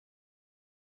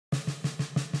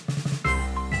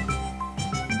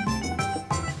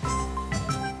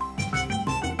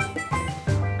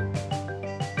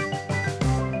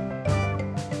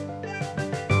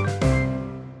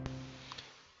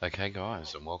Okay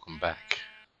guys, and welcome back.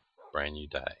 Brand new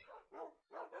day.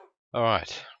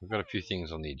 Alright, we've got a few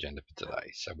things on the agenda for today.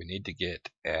 So we need to get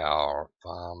our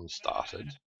farm started.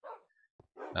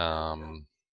 I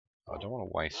don't want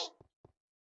to waste...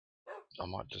 I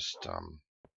might just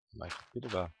make a bit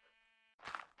of a...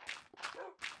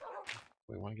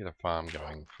 We want to get a farm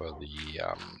going for the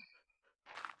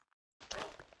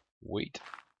wheat,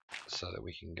 so that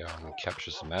we can go and capture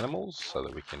some animals, so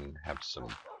that we can have some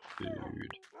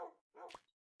food.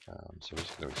 So we're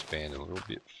just going to expand a little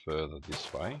bit further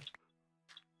this way.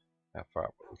 How far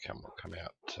up will we come? We'll come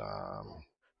out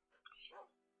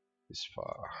this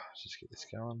far. Let's just get this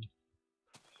going.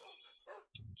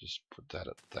 Just put that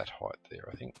at that height there,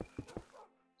 I think.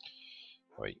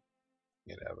 Wait,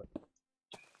 get out of it.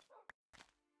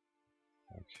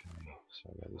 Okay,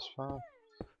 so go this far.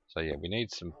 So yeah, we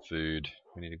need some food.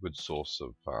 We need a good source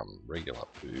of regular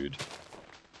food.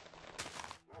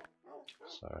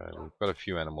 So we've got a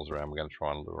few animals around. We're going to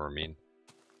try and lure them in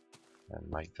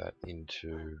and make that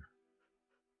into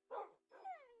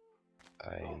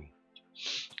a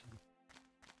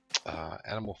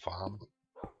animal farm,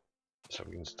 so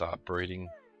we can start breeding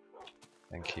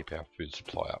and keep our food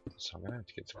supply up. So I'm going to have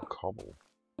to get some cobble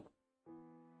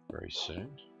very soon.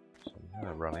 So I'm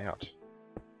going to run out.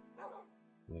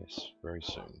 Yes, very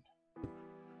soon.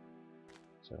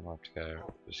 So I'll have to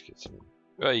go just get some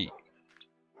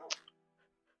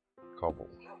cobble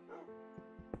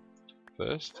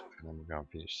first, and then we'll go and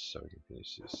finish, so we can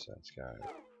finish this. So let's go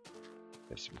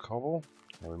get some cobble.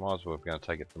 Now we might as well, if we're going to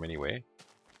take it from anywhere,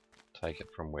 take it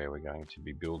from where we're going to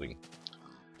be building.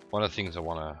 One of the things I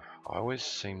always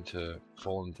seem to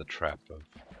fall into the trap of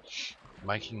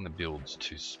making the builds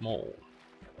too small.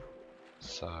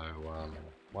 So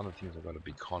one of the things I've got to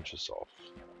be conscious of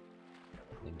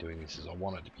in doing this is I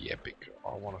want it to be epic.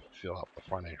 I want to fill up the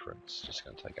front entrance. Just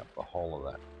going to take up the whole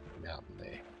of that mountain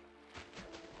there.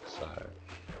 So,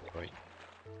 wait.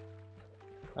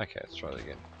 Okay, let's try that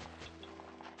again.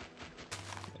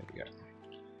 There we go.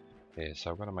 Yeah, so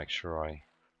I've got to make sure I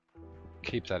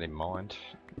keep that in mind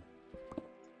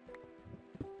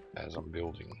as I'm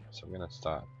building. So I'm going to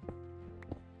start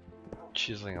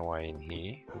chiseling away in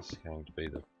here. This is going to be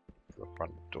the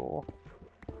front door.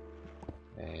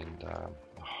 And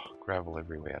gravel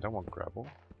everywhere. I don't want gravel.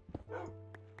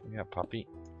 Yeah, puppy.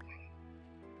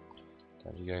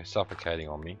 Don't you go suffocating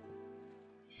on me.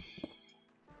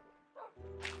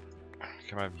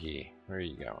 Come over here. Where are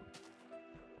you going?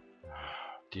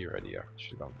 Dear, oh dear.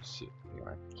 Should have gone to sit.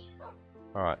 Anyway.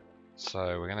 Alright,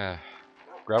 so we're going to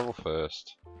gravel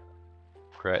first.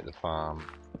 Create the farm.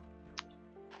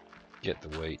 Get the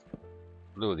wheat.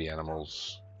 Lure the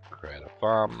animals. Create a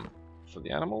farm for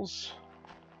the animals.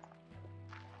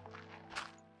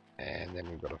 And then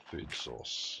we've got a food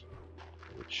source,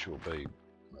 which will be,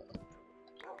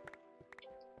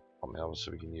 I mean,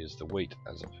 obviously we can use the wheat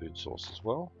as a food source as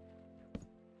well,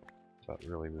 but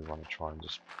really we want to try and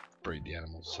just breed the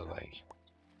animals so they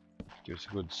give us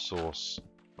a good source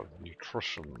of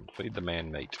nutrition, feed the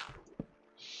man meat.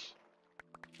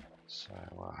 So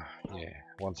yeah,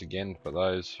 once again, for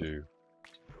those who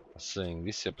are seeing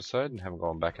this episode and haven't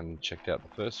gone back and checked out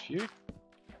the first few,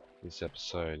 this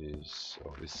episode is,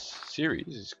 or this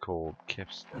series is called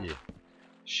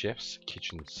Chef's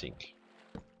Kitchen Sink.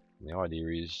 And the idea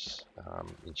is,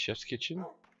 in Chef's Kitchen,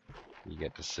 you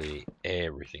get to see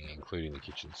everything, including the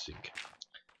kitchen sink.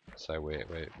 So we're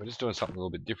just doing something a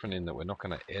little bit different in that we're not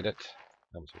going to edit.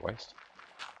 That was a waste.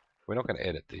 We're not going to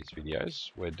edit these videos.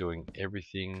 We're doing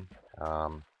everything.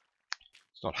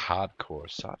 It's not hardcore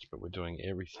as such, but we're doing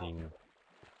everything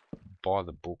by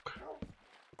the book.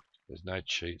 There's no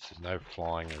cheats, there's no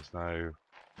flying, there's no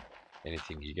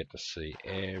anything. You get to see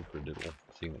every little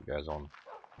thing that goes on.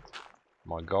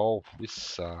 My goal for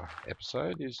this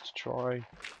episode is to try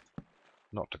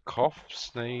not to cough,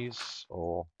 sneeze,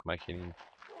 or make any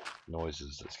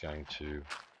noises that's going to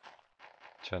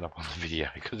turn up on the video,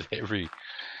 because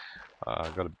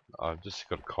I've just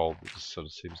got a cold that just sort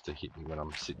of seems to hit me when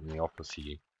I'm sitting in the office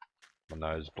here. My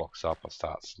nose blocks up, I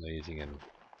start sneezing and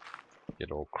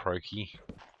get all croaky.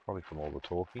 Probably from all the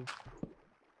talking.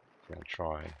 I'm going to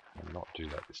try and not do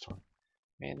that this time.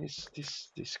 Man,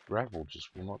 this gravel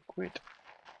just will not quit.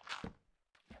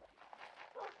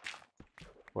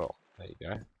 Well, there you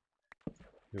go.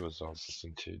 I was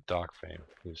listening to Dark Fam.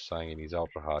 He was saying in his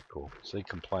ultra hardcore, see,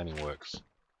 complaining works.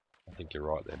 I think you're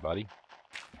right there, buddy.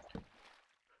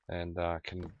 And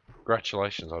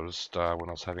congratulations. I just when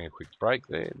I was having a quick break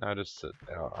there, noticed that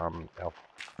our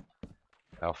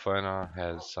Alphona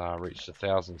has reached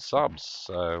 1,000 subs,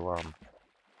 so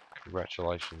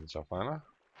congratulations, Alphona.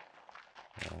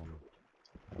 And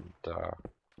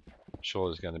sure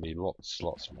there's going to be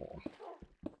lots more.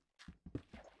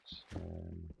 So,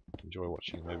 enjoy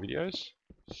watching her videos.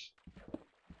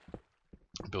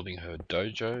 Building her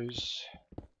dojos.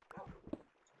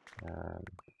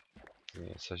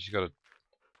 Yeah, so she's got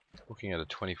looking at a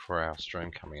 24-hour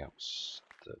stream coming up,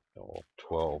 or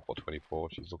 12 or 24.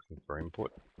 She's looking for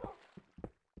input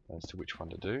as to which one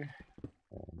to do,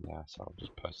 and so I'll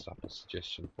just post up a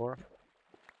suggestion for her.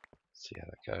 See how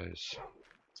that goes.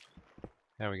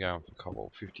 How are we going for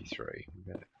cobble? 53.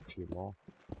 We've got a few more.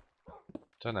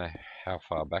 Don't know how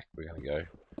far back we're going to go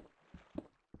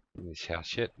in this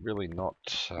house yet. Really not,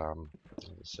 as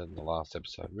I said in the last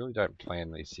episode, really don't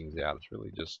plan these things out. It's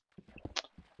really just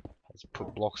let's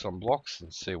put blocks on blocks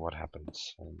and see what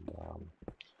happens. And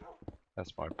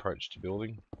that's my approach to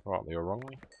building, rightly or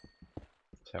wrongly.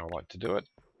 That's how I like to do it.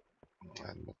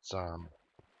 And it's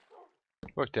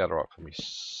worked out alright for me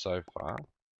so far.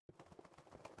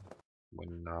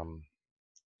 When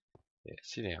yeah,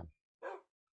 sit down.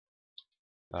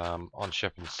 On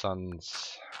Shep and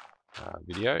Son's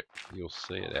video, you'll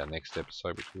see at our next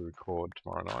episode, which we record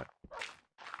tomorrow night.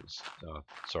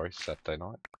 Sorry, Saturday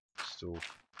night.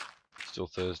 Still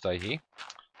Thursday here.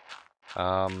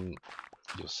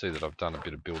 You'll see that I've done a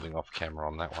bit of building off camera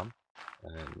on that one,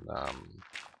 and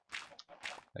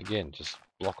again, just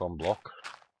block on block.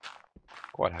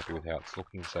 Quite happy with how it's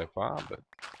looking so far, but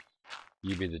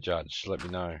you be the judge. Let me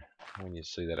know when you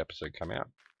see that episode come out.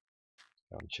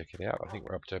 Go and check it out. I think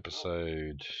we're up to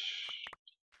episode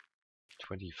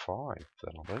 25,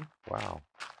 that'll be. Wow.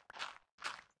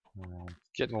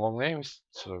 Getting along there. We're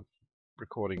sort of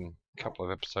recording a couple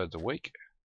of episodes a week.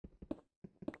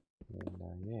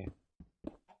 And yeah.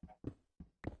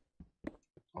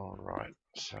 Alright,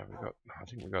 so I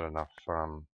think we've got enough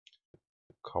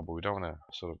cobble. We don't want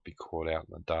to sort of be caught out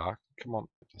in the dark. Come on,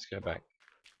 let's go back.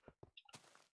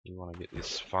 We want to get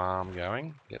this farm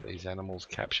going, get these animals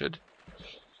captured.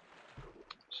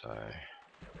 So,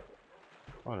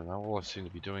 I don't know, all I seem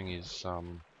to be doing is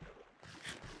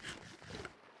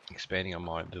expanding on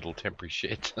my little temporary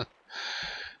shed.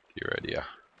 Dear oh dear.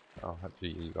 Oh,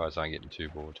 hopefully you guys aren't getting too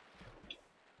bored.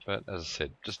 But as I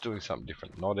said, just doing something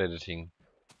different, not editing,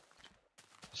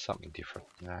 something different,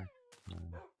 you know.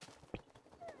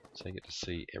 So you get to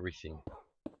see everything.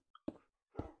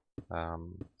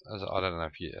 As I don't know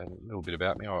if you, a little bit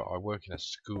about me, I work in a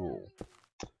school,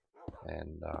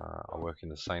 and I work in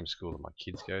the same school that my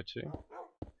kids go to,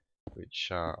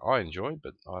 which I enjoy,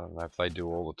 but I don't know if they do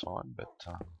all the time. But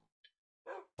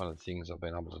one of the things I've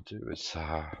been able to do is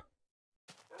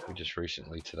we just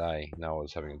recently today, Noah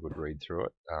was having a good read through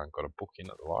it, got a book in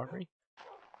at the library,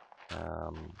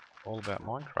 all about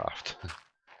Minecraft.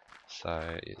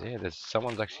 So yeah,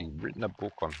 someone's actually written a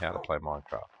book on how to play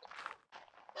Minecraft.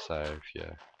 So if you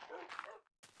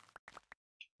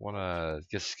want to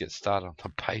just get started on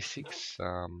the basics,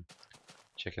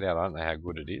 check it out. I don't know how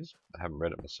good it is. I haven't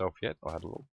read it myself yet. I had a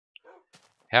look.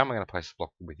 How am I going to place a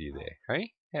block with you there?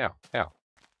 Hey? How? How?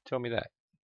 Tell me that.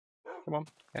 Come on.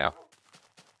 How?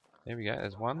 There we go.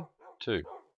 There's 1, 2.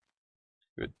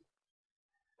 Good.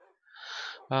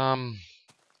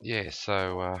 Yeah,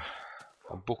 so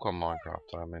a book on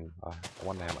Minecraft. I mean, I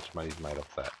wonder how much money's made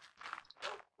off that.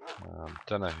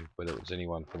 Don't know whether it was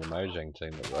anyone from the Mojang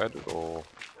team that wrote it, or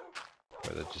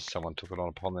whether just someone took it on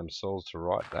upon themselves to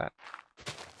write that.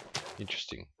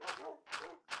 Interesting.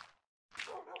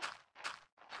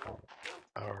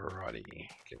 Alrighty,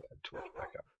 get that torch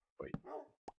back up. Wait.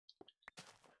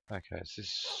 Okay, so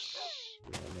this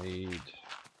we're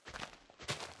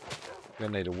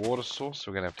gonna need a water source, so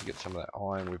we're gonna have to get some of that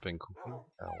iron we've been cooking.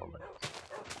 Oh, 1 minute.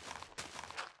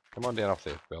 Come on down off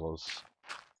there, fellas.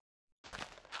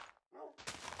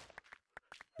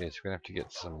 Yes, we're going to have to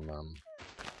get some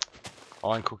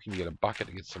iron cooking to get a bucket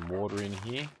to get some water in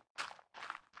here.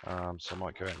 So I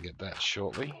might go out and get that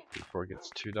shortly before it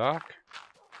gets too dark.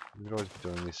 We could always be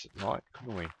doing this at night,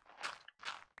 couldn't we? In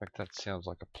fact, that sounds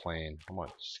like a plan. I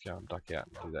might just go and duck out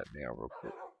and do that now real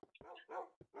quick.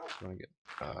 So I'm going to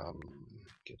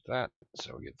get that.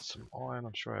 So we'll get some iron.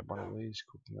 I'm sure I have one of these,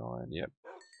 cooking iron. Yep.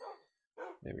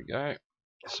 There we go.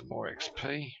 Some more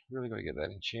XP. Really got to get that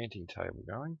enchanting table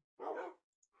going.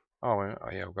 Oh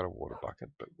yeah, I've got a water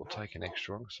bucket, but we'll take an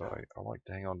extra one, so I like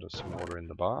to hang on to some water in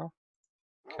the bar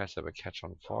in case they ever catch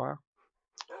on fire.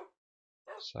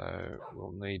 So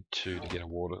we'll need to get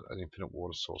an infinite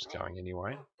water source going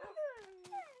anyway.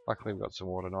 Luckily we've got some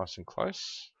water nice and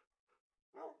close.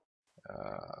 Put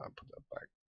that back.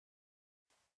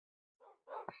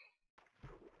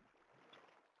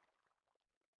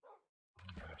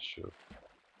 Sure.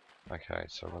 Okay,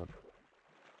 so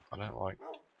I don't like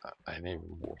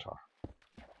uneven water.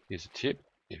 Here's a tip.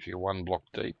 if you're one block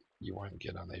deep, you won't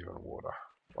get uneven water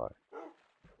flow.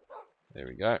 There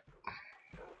we go.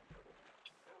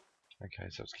 Okay,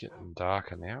 so it's getting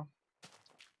darker now.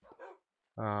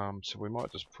 So we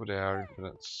might just put our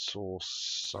infinite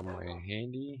source somewhere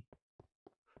handy.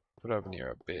 Put over near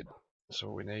our bed. So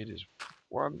all we need is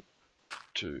 1,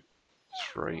 2,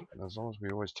 3, and as long as we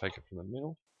always take it from the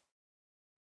middle,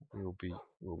 we'll be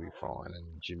fine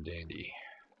and Jim Dandy.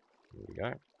 There we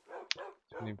go.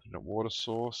 An infinite water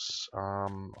source. I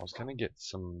was going to get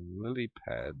some lily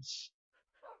pads,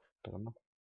 but I'm not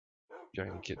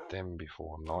going to get them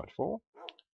before nightfall.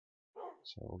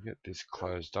 So we'll get this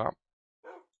closed up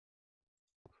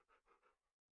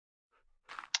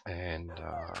and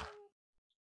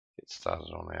get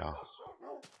started on our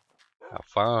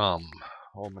farm.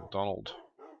 Old MacDonald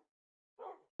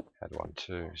had one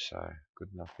too, so good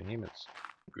enough for him, it's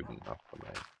good enough for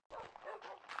me.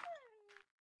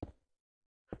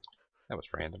 That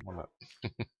was random, wasn't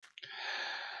it?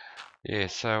 Yeah,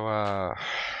 so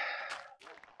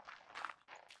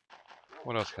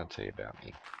what else can I tell you about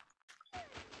me?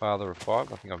 Father of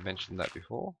 5, I think I've mentioned that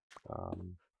before.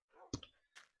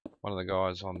 One of the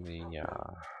guys on the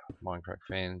Minecraft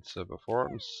fan server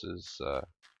forums is a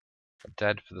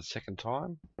dad for the 2nd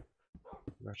time.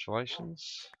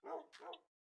 Congratulations.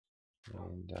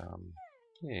 And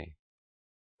yeah.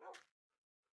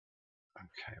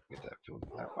 Okay, I'll get that filled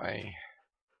in that way.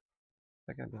 Is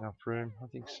that going to be enough room? I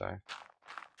think so.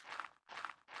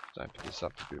 Let's open this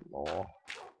up a bit more.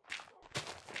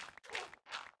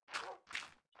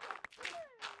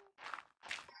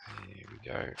 There we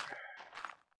go.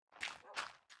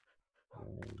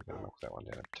 And I'm going to knock that one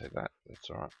down and take that. That's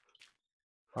alright.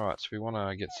 Alright, so we want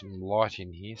to get some light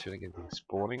in here so we don't get things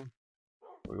spawning.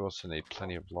 We also need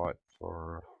plenty of light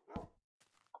for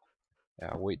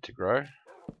our wheat to grow.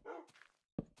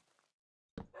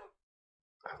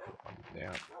 One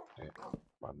down, yeah,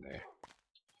 one there.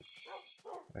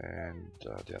 And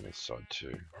down this side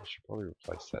too. I should probably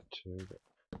replace that too, but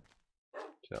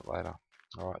do that later.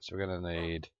 Alright, so we're going to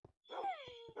need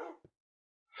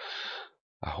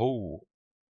a hole.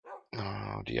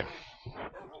 Oh dear.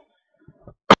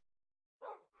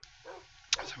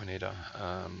 So we need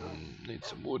need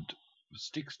some wood.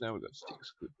 Sticks. Now we've got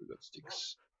sticks. Good, we've got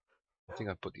sticks. I think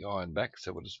I've put the iron back,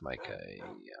 so we'll just make a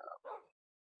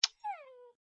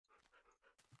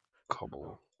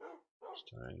cobble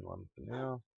stone one for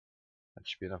now. That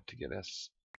should be enough to get us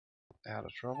out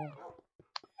of trouble.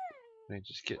 Let me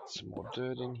just get some more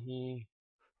dirt in here.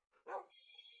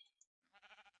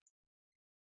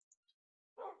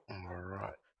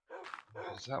 Alright,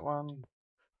 there's that one.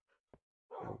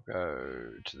 We'll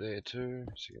go to there too,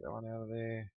 so get that one out of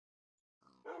there.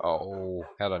 Oh,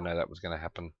 how did I know that was going to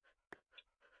happen?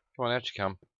 Come on, out you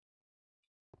come.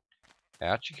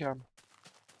 Out you come.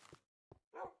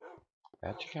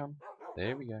 Out you come.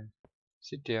 There we go.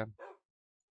 Sit down.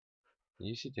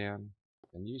 You sit down.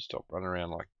 And you stop running around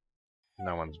like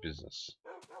no one's business.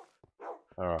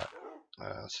 Alright.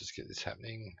 Let's just get this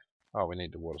happening. Oh, we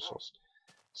need the water source.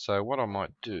 So what I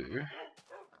might do...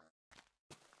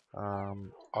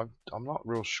 I'm not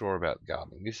real sure about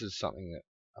gardening. This is something that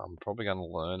I'm probably going to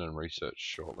learn and research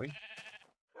shortly.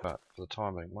 But for the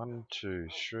time being, 1, 2,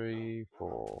 3,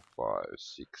 4, 5,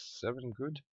 6, 7,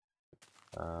 good.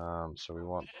 So we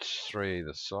want 3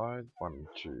 either side. 1,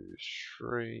 2,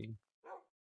 3.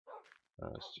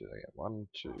 Let's do that again. 1,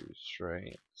 2,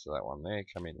 3. So that one there,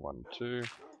 come in 1, 2.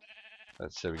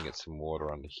 Let's see if we can get some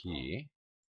water under here.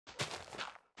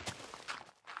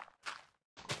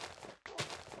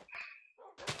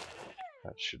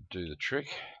 That should do the trick.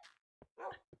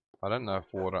 I don't know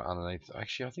if water underneath...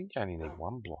 Actually, I think you only need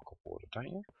 1 block of water, don't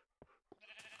you?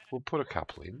 We'll put a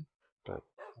couple in, but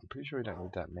I'm pretty sure we don't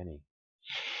need that many.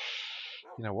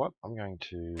 You know what? I'm going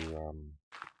to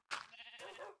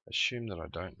assume that I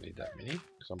don't need that many,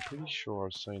 because I'm pretty sure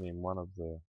I've seen in one of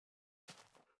the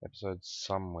episodes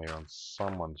somewhere on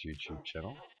someone's YouTube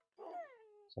channel.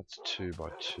 So that's 2 by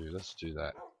 2. Let's do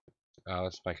that.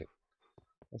 Let's make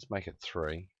it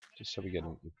 3, just so we get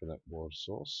an infinite water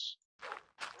source.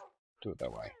 Do it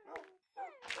that way.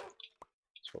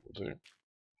 That's what we'll do.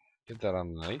 Get that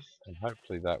underneath, and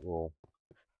hopefully that will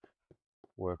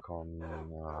work on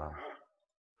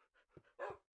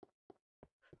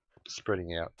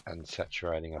spreading out and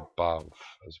saturating above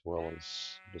as well as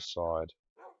beside.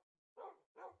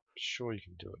 I'm sure you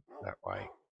can do it that way.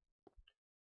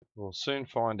 We'll soon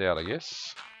find out, I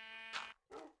guess.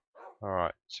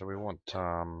 Alright, so we want,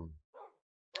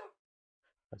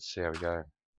 let's see how we go.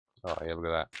 Oh yeah, look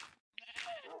at that.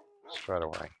 Straight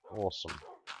away. Awesome.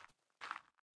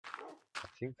 I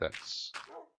think that's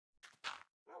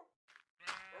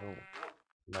Oh,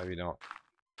 maybe not.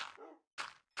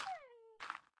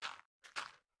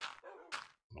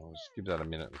 I'll just give that a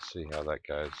minute and see how that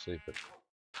goes. See if it.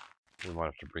 We might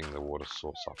have to bring the water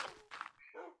source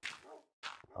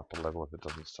up a level if it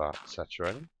doesn't start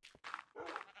saturating.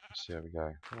 Let's see how we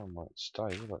go. That one won't stay,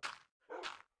 will it?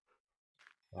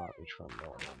 Alright, which one?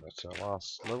 No, that's our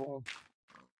last level.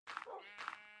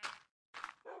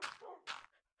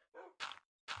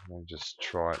 I'll just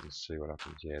try it and see what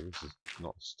happens. Yeah, this is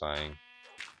not staying.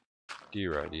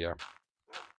 Dear oh dear.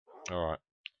 Alright,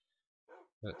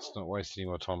 let's not waste any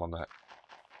more time on that.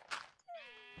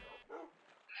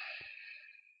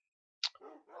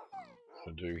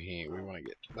 What to do here, we want to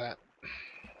get to that.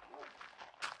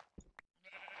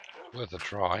 Worth a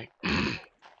try.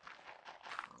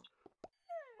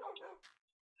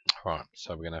 Alright,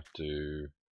 so we're going to have to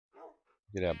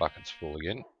get our buckets full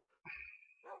again.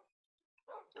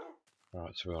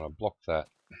 Alright, so we want to block that.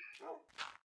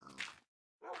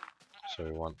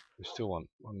 So we still want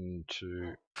 1,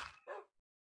 2,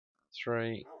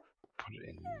 3. Put it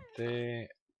in there.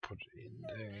 Put it in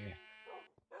there.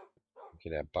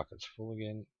 Get our buckets full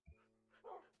again.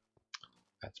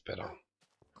 That's better.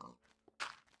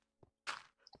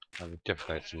 We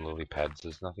definitely need some lily pads.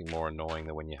 There's nothing more annoying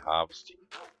than when you're harvesting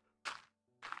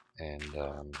and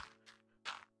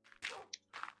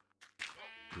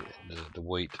the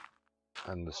wheat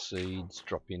and the seeds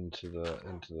drop into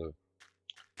the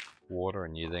water,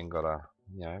 and you then gotta,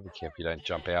 you know, be careful you don't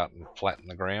jump out and flatten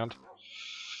the ground.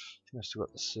 I think I still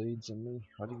got the seeds in me.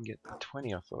 I didn't get the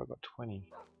 20. I thought I got 20.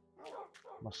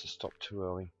 Must have stopped too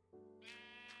early.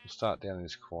 We'll start down in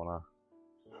this corner.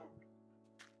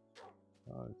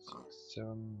 5, 6,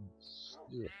 7.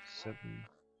 Yeah, 7.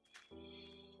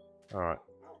 Alright,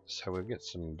 so we'll get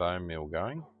some bone meal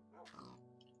going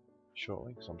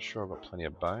shortly, because I'm sure I've got plenty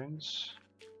of bones.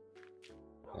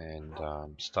 And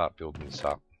start building this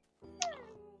up.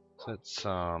 So let's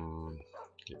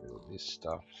get rid of this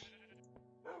stuff.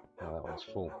 Oh, that one's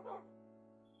full.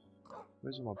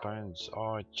 Where's all my bones?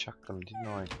 Oh, I chucked them, didn't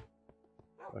I?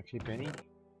 Did I keep any?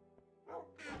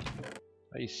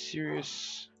 Are you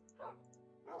serious?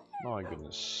 My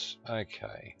goodness.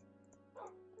 Okay.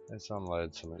 Let's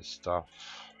unload some of this stuff.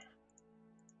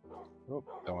 Oop,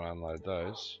 don't want to unload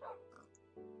those.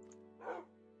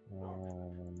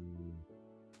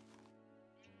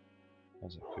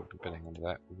 How's it feel? Better hang on to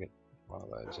that. We'll get one of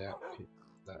those out. Keep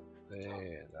that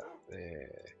there, that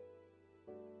there.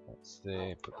 That's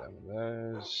there. Put that in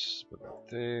those. Put that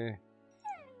there.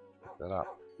 Pick that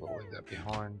up. We'll leave that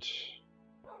behind.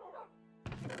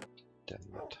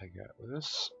 We'll take it out with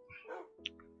us.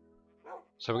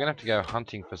 So we're going to have to go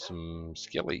hunting for some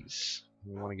skellies.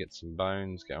 We want to get some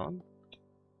bones going.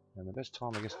 And the best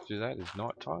time, I guess, to do that is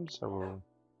night time. So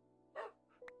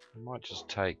we might just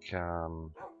take a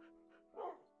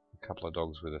couple of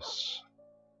dogs with us.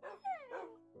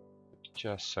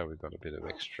 Just so we've got a bit of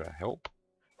extra help.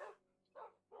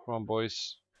 Come on,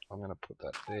 boys. I'm going to put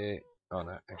that there. Oh,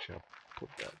 no. Actually, I'll put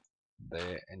that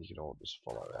there. And you can all just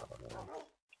follow out on that.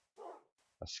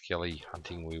 A skelly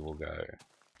hunting we will go.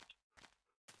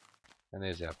 And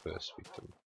there's our first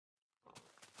victim.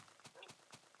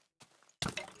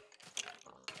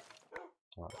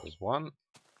 Alright, there's one.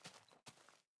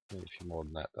 Need a few more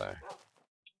than that though.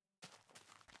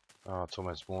 Oh, it's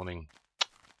almost morning.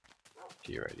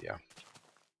 Dear oh dear.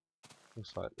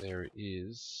 Looks like there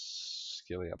is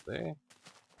Skelly up there.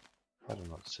 I do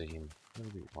not see him.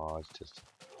 Maybe my eyes tested.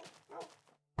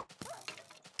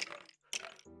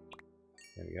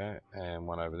 There we go. And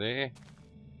one over there.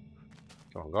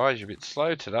 Come on guys, you're a bit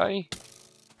slow today.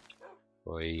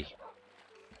 Boy.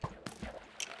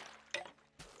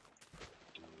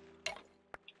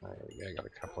 There we go, got a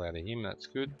couple out of him, that's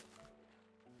good.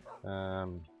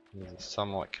 There's the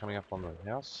sunlight coming up on the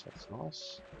house, that's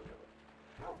nice.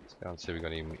 Let's go and see if we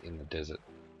got him in the desert.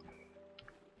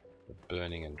 They're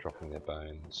burning and dropping their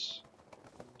bones.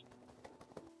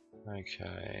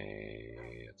 Okay,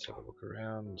 let's have a look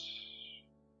around.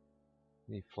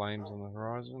 Any flames on the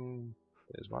horizon?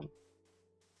 There's one.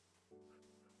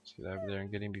 Let's get over there and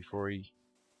get him before he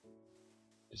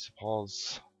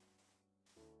disappears.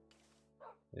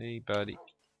 Hey buddy.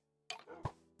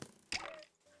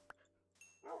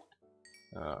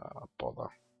 Ah, bother.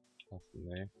 Nothing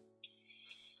there.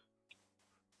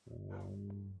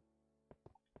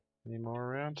 Any more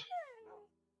around?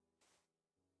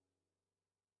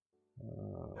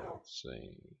 Let's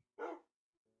see.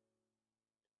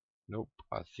 Nope,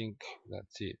 I think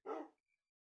that's it.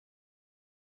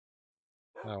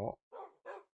 Oh,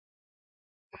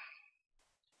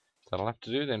 that'll have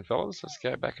to do then, fellas. Let's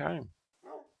go back home.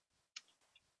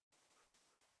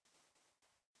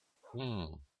 Gotta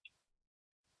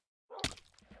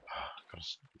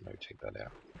maybe take that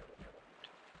out.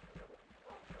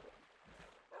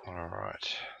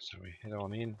 Alright, so we head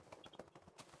on in.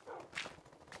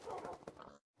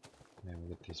 And we'll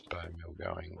get this bone mill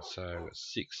going. So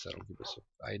 6, that'll give us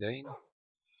 18.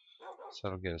 So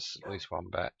that'll get us at least one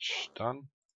batch done.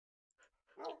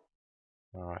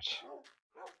 Alright.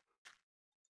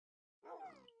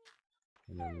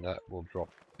 And then that will drop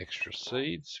extra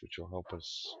seeds, which will help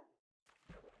us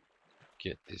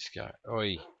get this going.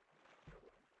 Oi!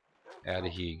 Out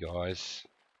of here, guys.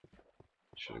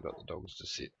 Should have got the dogs to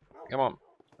sit. Come on.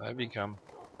 Over you come.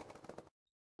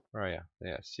 Where are you?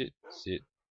 There. Sit. Sit.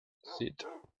 Sit.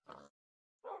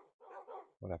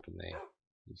 What happened there?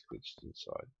 He's glitched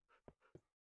inside.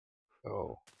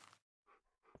 Oh.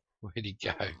 Where'd he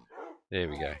go? There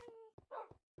we go.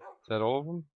 Is that all of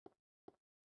them?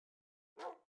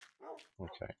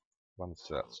 Okay. One's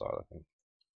to that side, I think.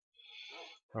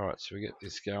 Alright, so we get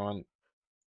this going.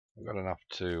 We've got enough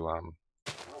to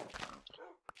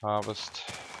harvest.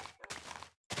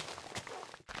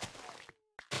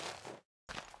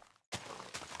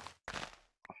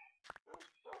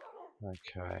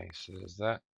 Okay, so there's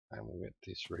that, and we'll get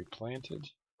this replanted.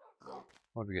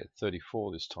 What did we get?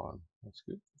 34 this time. That's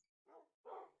good.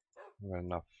 We've got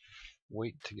enough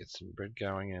wheat to get some bread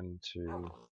going and to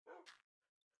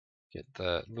get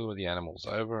lure the animals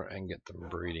over and get them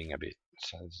breeding a bit.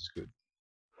 So this is good.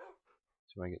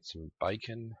 So we get some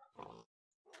bacon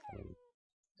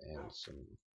and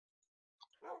some.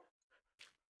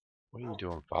 What are you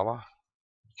doing, fella?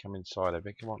 Come inside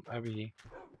over. Come on, over here.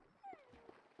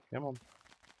 Come on.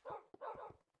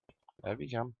 Over you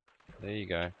come. There you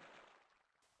go.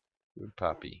 Good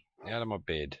puppy. Out of my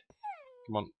bed.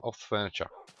 Come on, off the furniture.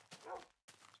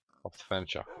 Off the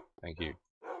furniture. Thank you.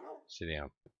 Sit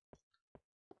down.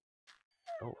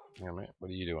 Oh, hang on a minute. What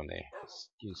are you doing there?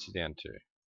 You sit down too.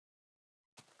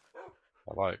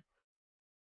 Hello.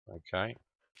 Okay.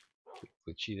 Bit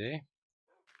glitchy there.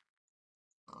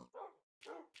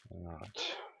 Alright.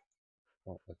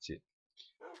 Oh, that's it.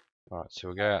 Alright, so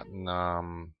we'll go out and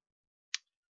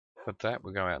got that.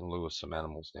 We'll go out and lure some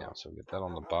animals now. So we'll get that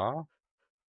on the bar.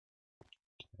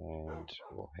 And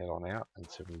we'll head on out and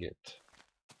see if we can get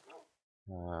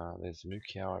there's a moo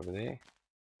cow over there.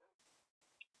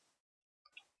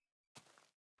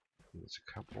 There's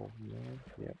a couple of them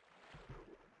there. Yep.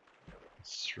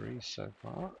 There's 3 so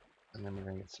far. And then we're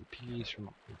going to get some piggies from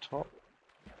up the top.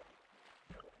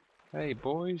 Hey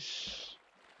boys!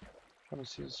 Come and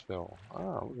see the spell.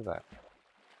 Oh, look at that.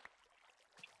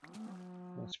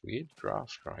 That's weird.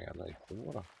 Grass growing underneath the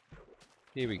water.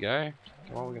 Here we go.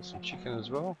 Come on, we got some chicken as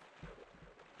well.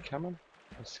 Coming.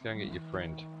 Let's go and get your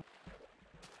friend.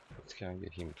 Let's go and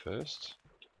get him first.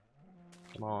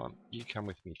 Come on, you come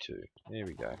with me too. There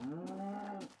we go.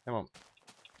 Come on.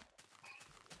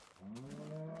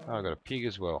 Oh, I got a pig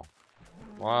as well.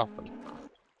 Laughing.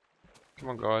 Come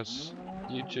on, guys.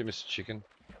 You too, Mr. Chicken.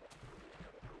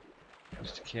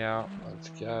 Mr. Cow, let's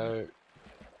go.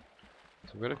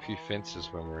 So we've got a few fences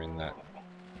when we're in that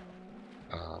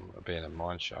abandoned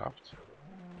mine shaft.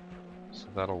 So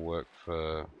that'll work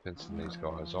for fencing these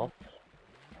guys off.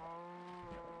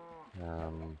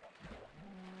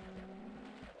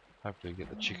 Hopefully get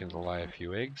the chicken to lay a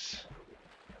few eggs.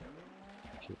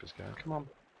 Keep us going. Come on.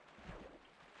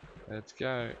 Let's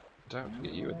go. Don't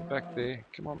forget you at the back there.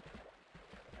 Come on.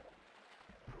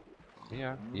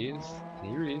 Yeah, here it is.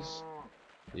 Here it is.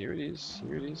 Here it is.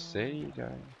 Here it is. There you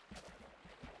go.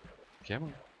 Come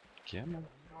on. Come on.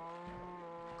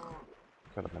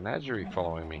 Got a menagerie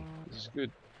following me. This is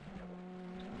good.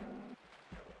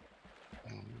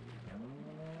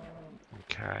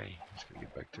 Okay. Let's go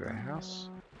get back to our house.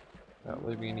 Without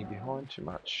leaving any behind too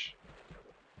much.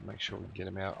 Make sure we get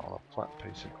them out on a flat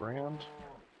piece of ground.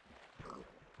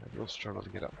 They will struggle to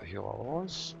get up the hill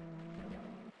otherwise.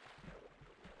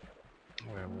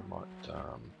 Well, we might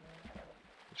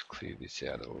just clear this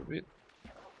out a little bit.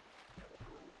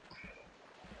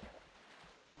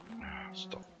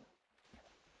 Stop.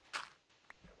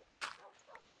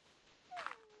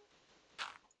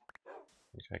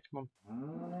 Okay, come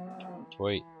on.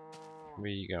 Wait.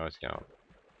 Where you guys going?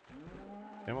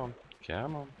 Come on.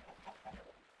 Come on.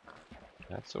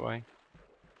 That's the way.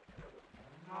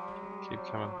 Keep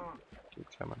coming. Keep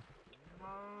coming.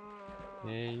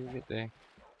 Yeah, you get there.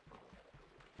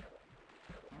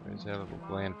 Where's our little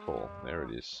landfall? There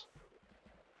it is.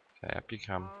 Okay, up you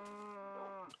come.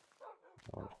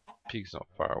 Oh, pig's not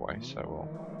far away, so we'll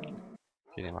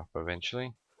get him up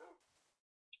eventually.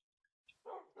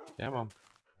 Come on.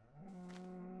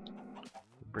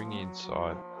 Bring you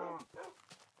inside.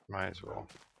 May as well.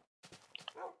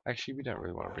 Actually, we don't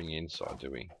really want to bring you inside,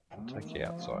 do we? We'll take you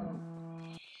outside.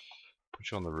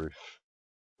 Put you on the roof.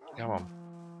 Come on.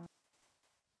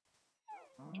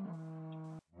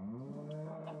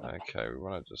 Okay, we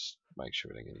want to just make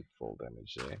sure we don't get any fall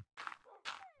damage there.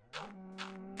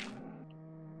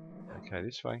 Okay,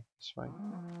 this way, this way.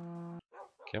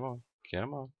 Come on,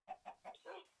 come on.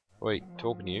 Wait,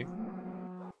 talking to you.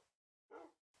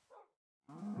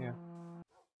 Yeah,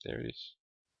 there it is.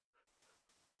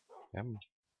 Come on.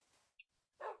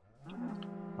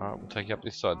 Alright, we'll take you up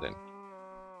this side then.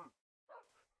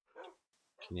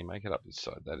 Can you make it up this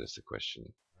side? That is the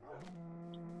question.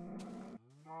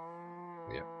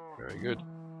 Yep, very good.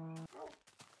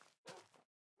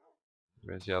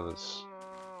 Where's the others?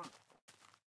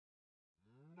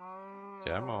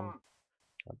 Come on.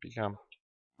 Up you come.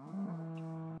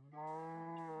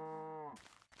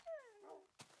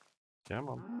 Come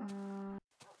on.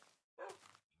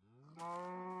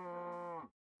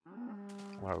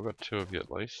 Alright, we've got 2 of you at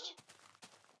least.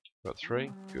 Got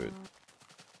 3? Good.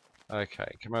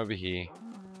 Okay, come over here.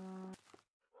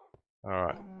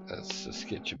 Alright, let's just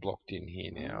get you blocked in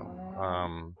here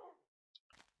now.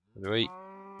 Wait.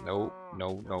 No,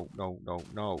 no, no, no, no,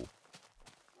 no.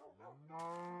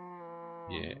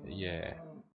 Yeah, yeah.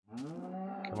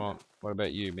 Come on. What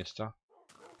about you, mister?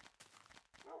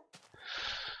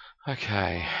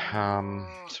 Okay,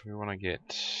 so we want to get,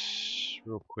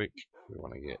 real quick, we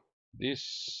want to get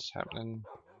this happening.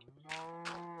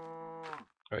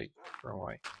 Wait, wrong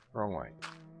way, wrong way.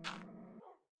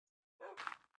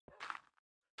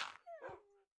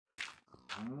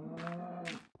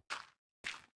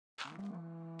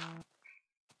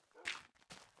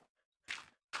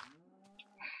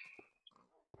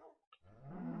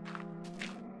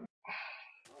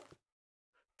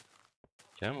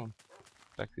 Come on,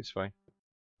 back this way.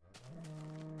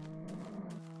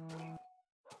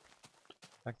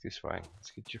 Back this way. Let's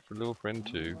get your little friend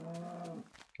too.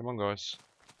 Come on, guys.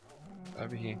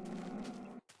 Over here.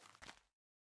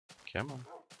 Come on.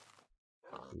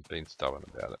 He's been stubborn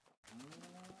about it.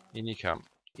 In you come.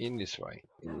 In this way.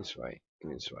 In this way.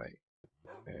 In this way.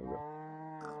 There we go.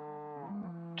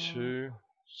 2.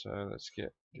 So let's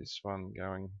get this one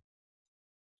going.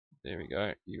 There we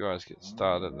go. You guys get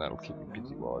started and that'll keep you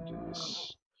busy while I do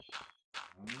this.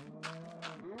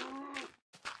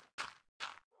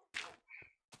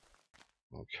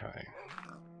 Okay.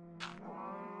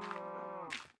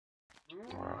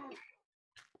 Alright.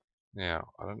 Now,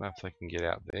 I don't know if they can get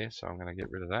out there, so I'm going to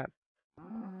get rid of that.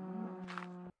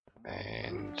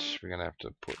 And we're going to have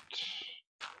to put...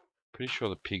 Pretty sure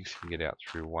the pigs can get out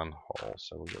through one hole,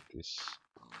 so we'll get this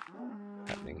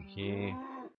happening here.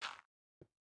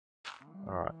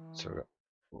 Alright, so we've got...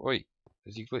 Wait,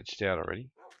 has he glitched out already?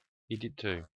 He did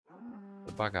too.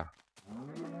 The bugger.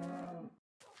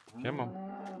 Come on.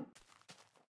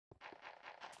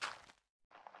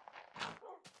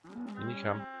 In you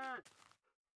come.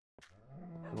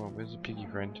 Come on, where's the piggy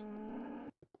friend?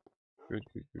 Good,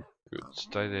 good, good, good.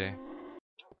 Stay there.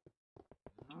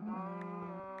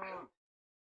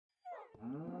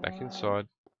 Back inside.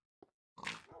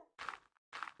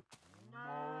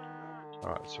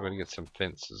 Alright, so we're going to get some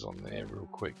fences on there real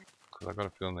quick, because I've got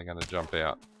a feeling they're going to jump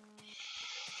out.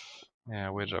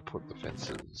 Now, where did I put the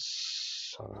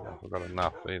fences? I don't know if I've got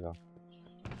enough either.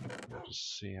 We'll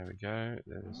just see how we go.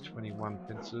 There's 21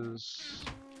 fences.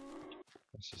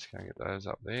 Let's just go and get those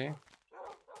up there.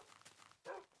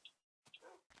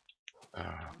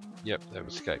 Yep, they've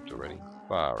escaped already.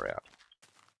 Far out.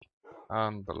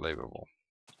 Unbelievable.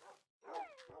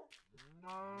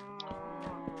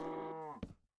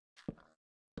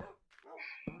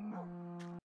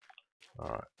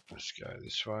 Alright, let's go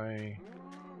this way.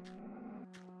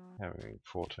 Having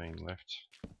 14 left.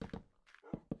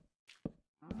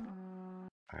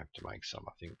 I have to make some,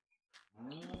 I think.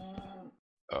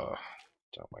 Oh,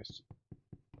 don't waste it.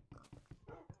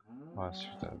 Nice,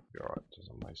 that'll be alright,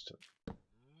 doesn't waste it.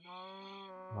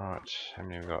 Alright, how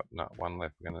many have we got? No, 1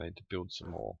 left. We're going to need to build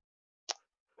some more.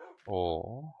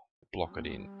 Or block it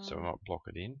in. So we might block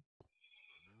it in.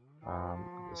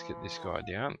 Let's get this guy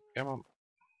down. Come on.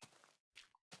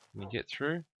 Can you get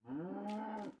through?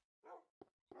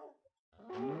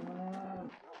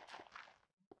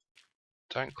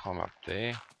 Don't climb up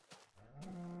there.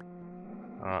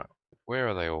 Alright, where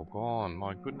are they all gone?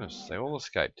 My goodness, they all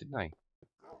escaped, didn't they?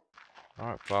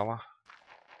 Alright, fella.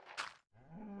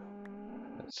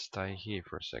 Let's stay here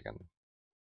for a second.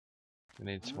 We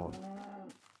need some more.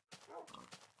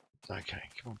 Okay,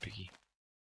 come on, piggy.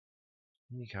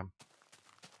 Here you come.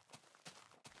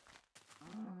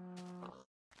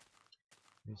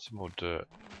 Need some more dirt.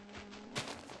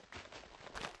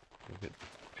 A bit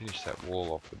finish that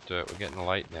wall off with dirt. We're getting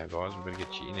late now, guys. We're going to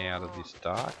get you in and out of this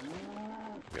dark.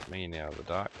 Get me in and out of the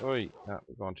dark. Oi, no,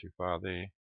 we've gone too far there.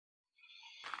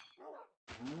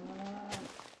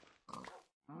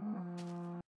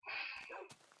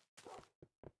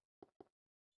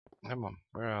 Come on,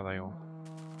 where are they all?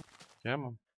 Come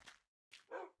on.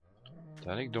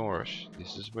 Don't ignore us.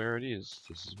 This is where it is.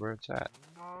 This is where it's at.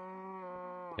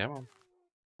 Come on.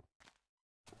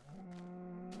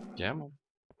 Come on.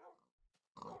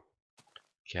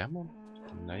 Come on.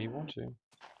 Didn't know you want to.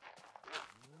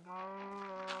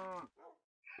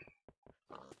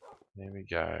 There we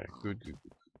go. Good, good,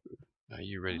 good, good. Are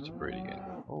you ready to breed again?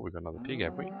 Oh, we've got another pig,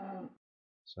 have we?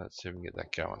 So let's see if we can get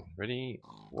that going. Ready?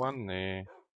 One there.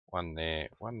 One there.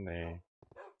 One there.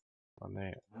 One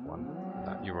there. One.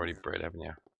 No, you've already bred, haven't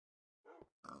you?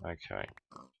 Okay.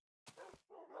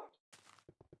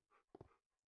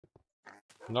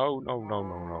 No, no, no,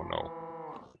 no, no, no.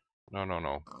 No, no,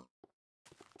 no.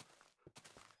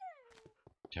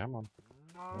 Come on.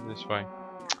 Go this way.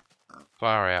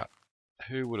 Far out.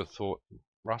 Who would have thought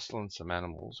rustling some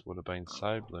animals would have been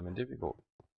so blooming difficult?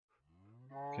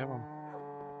 Come on.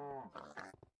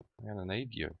 I'm gonna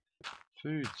need you.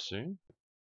 Food soon.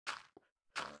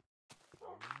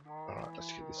 Alright,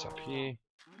 let's get this up here.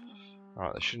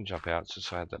 Alright, they shouldn't jump out, it's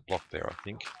just I had that block there, I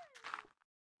think.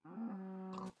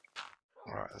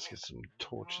 Alright, let's get some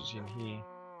torches in here.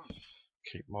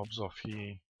 Keep mobs off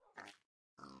here.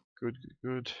 Good, good,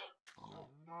 good.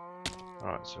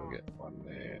 Alright, so we'll get one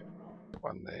there,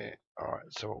 one there.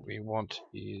 Alright, so what we want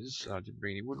is, I didn't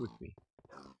bring any wood with me.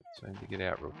 So I need to get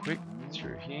out real quick,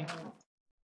 through here.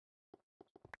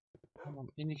 Come on,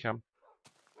 in you come.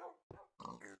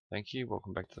 Thank you,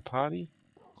 welcome back to the party.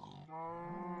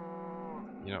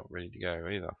 You're not ready to go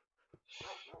either.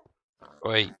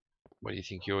 Wait, what do you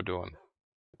think you're doing?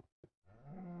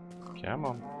 Come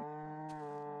on.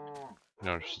 You're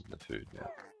not interested in the food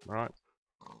now, right?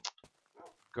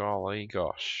 Golly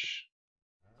gosh.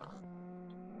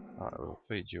 Alright, we'll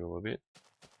feed you a little bit.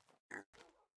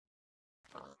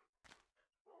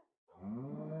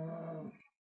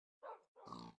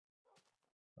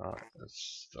 Alright,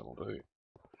 that'll do.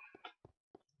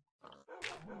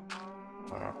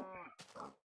 Alright.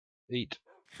 Eat.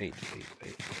 Eat, eat,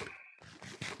 eat.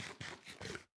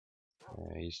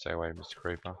 Yeah, you stay away, Mr.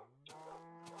 Creeper.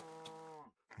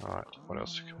 Alright, what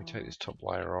else? Can we take this top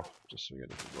layer off just so we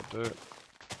get a bit more dirt?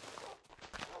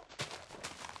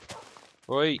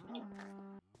 Oi!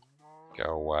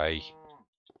 Go away.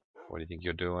 What do you think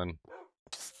you're doing?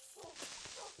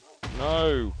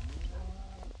 No!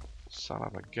 Son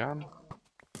of a gun.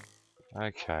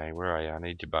 Okay, where are you? I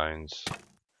need your bones.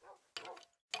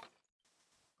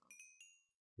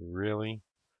 Really?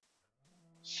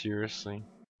 Seriously?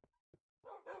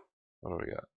 What do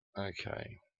we got?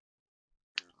 Okay.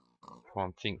 Come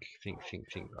on, think, think, think,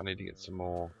 think. I need to get some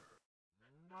more.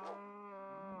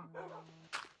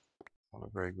 Not a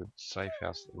very good safe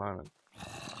house at the moment.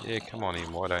 Yeah, come on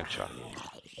in, why don't you?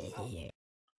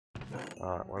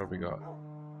 Alright, what have we got?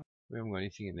 We haven't got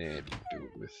anything in there to build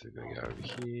with. We're going to go over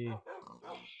here.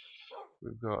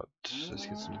 We've got... Let's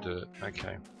get some dirt.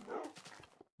 Okay.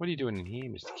 What are you doing in here,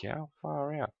 Mr. Cow?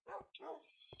 Far out.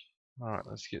 Alright,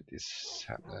 let's get this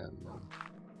happening.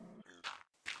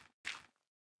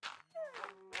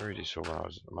 Very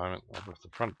disorganised at the moment. I've left the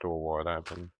front door wide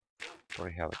open.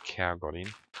 Probably how the cow got in.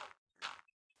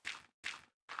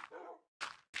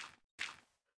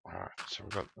 Alright, so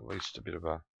we've got at least a bit of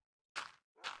a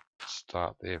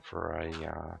start there for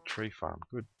a tree farm.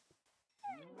 Good.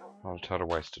 Not a total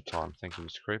waste of time. Thank you,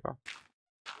 Mr. Creeper.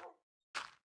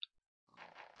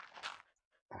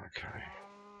 Okay.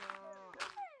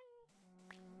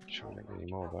 Sure we don't get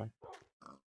any more though.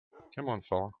 Come on,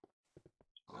 fella.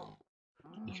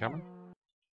 You coming?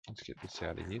 Let's get this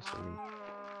out of here so we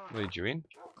can lead you in.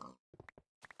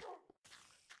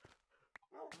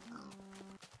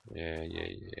 Yeah, yeah,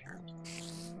 yeah.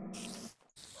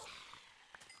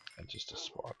 And just a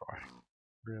spider eye.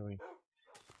 Really?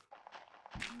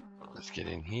 Let's get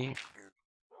in here.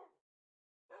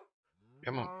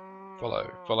 Come on. Follow,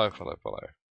 follow, follow, follow.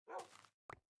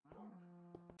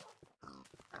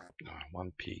 Oh,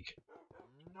 one pig.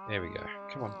 There we go.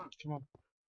 Come on, come on.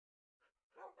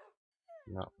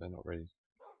 No, they're not ready.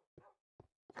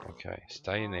 Okay,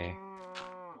 stay in there.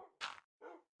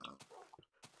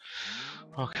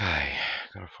 Okay,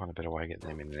 gotta find a better way of getting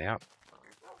them in and out.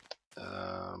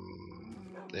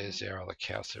 There's our other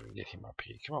cow, so we can get him up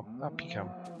here. Come on, up you come.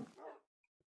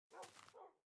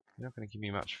 You're not going to give me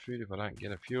much food if I don't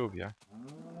get a few of you.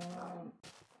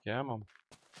 Come on.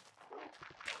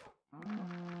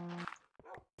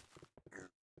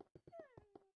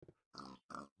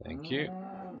 Thank you.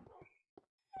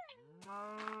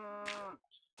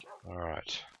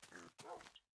 Alright.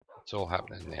 It's all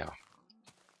happening now.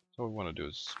 So what we want to do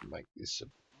is make this a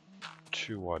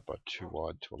 2 wide by 2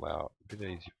 wide to allow a bit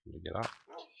easier for them to get up.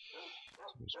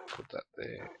 So just put that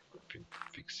there.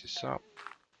 Fix this up.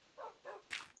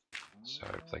 So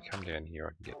if they come down here,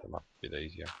 I can get them up a bit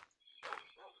easier.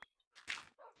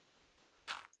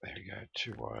 There we go,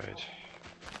 2 wide.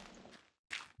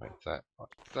 Make that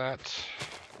like that.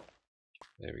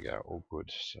 There we go, all good.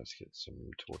 So let's get some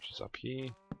torches up here.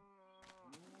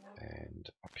 And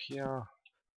up here.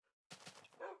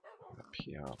 And up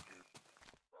here.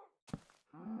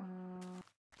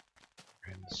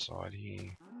 And the side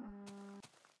here.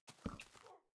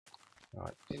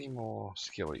 Right, any more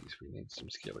skillies? We need some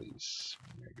skillies.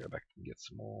 I'm going to go back and get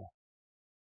some more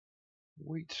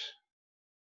wheat.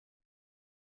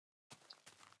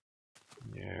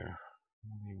 Yeah,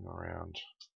 moving around.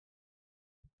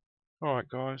 Alright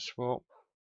guys, well,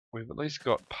 we've at least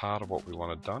got part of what we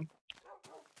wanted done.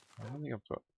 I don't think I've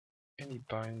got any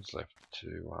bones left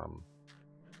to,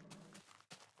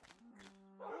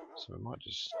 so we might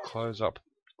just close up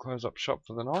shop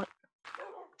for the night.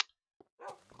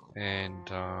 And,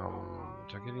 do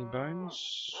I get any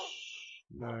bones?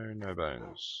 No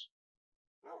bones.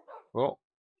 Well,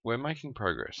 we're making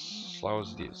progress, slow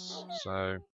as it is.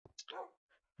 So,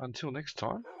 until next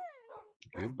time,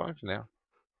 goodbye for now.